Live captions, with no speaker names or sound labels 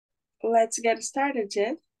let's get started,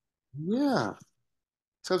 Jeff. Yeah,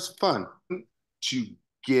 sounds fun. To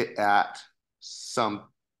get at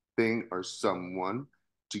something or someone,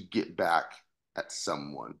 to get back at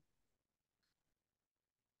someone.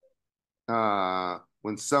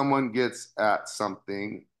 When someone gets at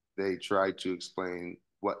something, they try to explain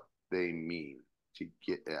what they mean to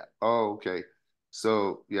get at. Oh, okay.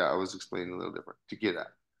 So, yeah, I was explaining a little different. To get at.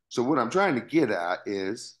 So, what I'm trying to get at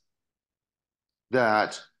is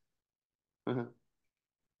that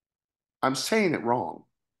I'm saying it wrong.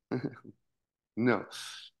 No.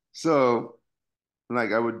 So,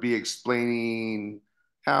 like I would be explaining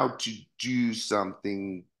how to do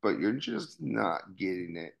something, but you're just not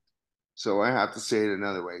getting it. So I have to say it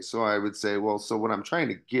another way. So I would say, well, so what I'm trying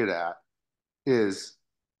to get at is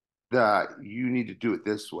that you need to do it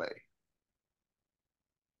this way.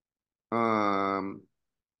 Um,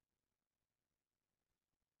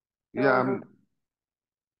 yeah, Uh-huh.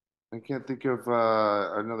 I can't think of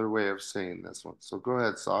another way of saying this one. So go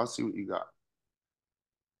ahead, Saw, see what you got.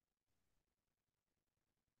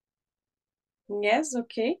 Yes,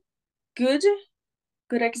 okay. Good.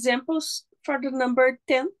 Good examples for the number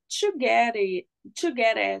 10. To get it. To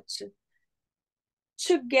get at.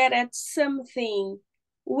 To get at something.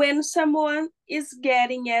 When someone is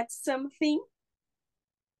getting at something,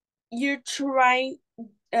 they're trying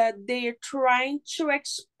to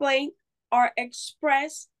explain or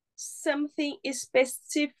express something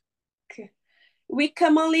specific. We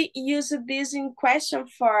commonly use this in question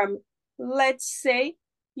form. Let's say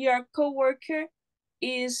your coworker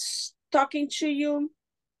is talking to you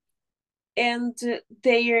and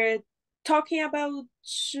they're talking about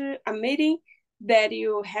a meeting that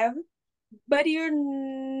you have, but you're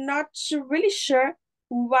not really sure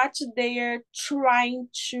what they're trying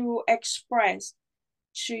to express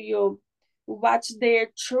to you, what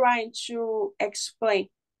they're trying to explain.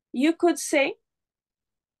 You could say,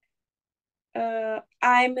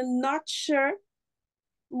 I'm not sure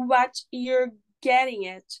what you're getting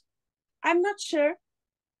at. I'm not sure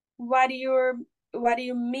what you're what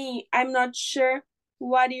you mean. I'm not sure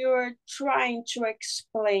what you're trying to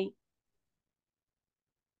explain.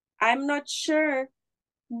 I'm not sure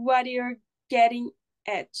what you're getting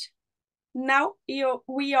at. Now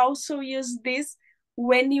we also use this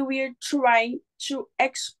when we're trying to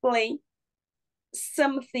explain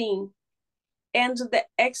something and the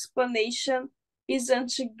explanation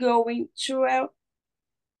isn't going too well.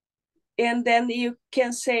 And then you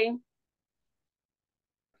can say,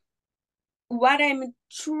 what I'm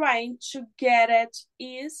trying to get at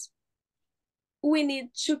is we need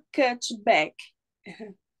to cut back.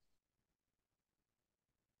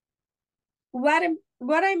 what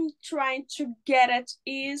I'm trying to get at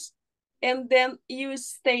is, and then you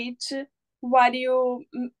state what you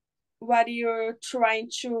what you're trying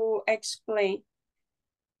to explain.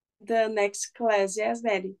 The next class, yes,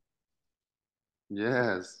 Daddy.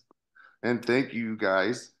 Yes. And thank you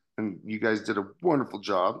guys. And you guys did a wonderful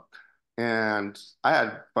job. And I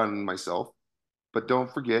had fun myself. But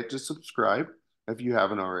don't forget to subscribe if you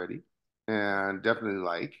haven't already. And definitely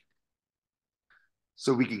like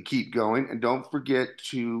so we can keep going. And don't forget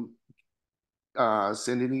to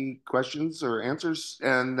send any questions or answers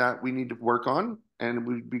and that we need to work on. And it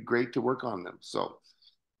would be great to work on them. So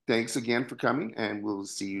thanks again for coming, and we'll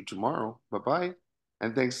see you tomorrow. Bye bye.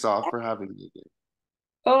 And thanks, Saw, for having me again.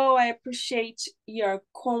 Oh, I appreciate your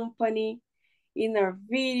company in our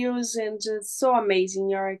videos, and so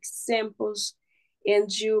amazing your examples,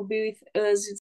 and you'll be with us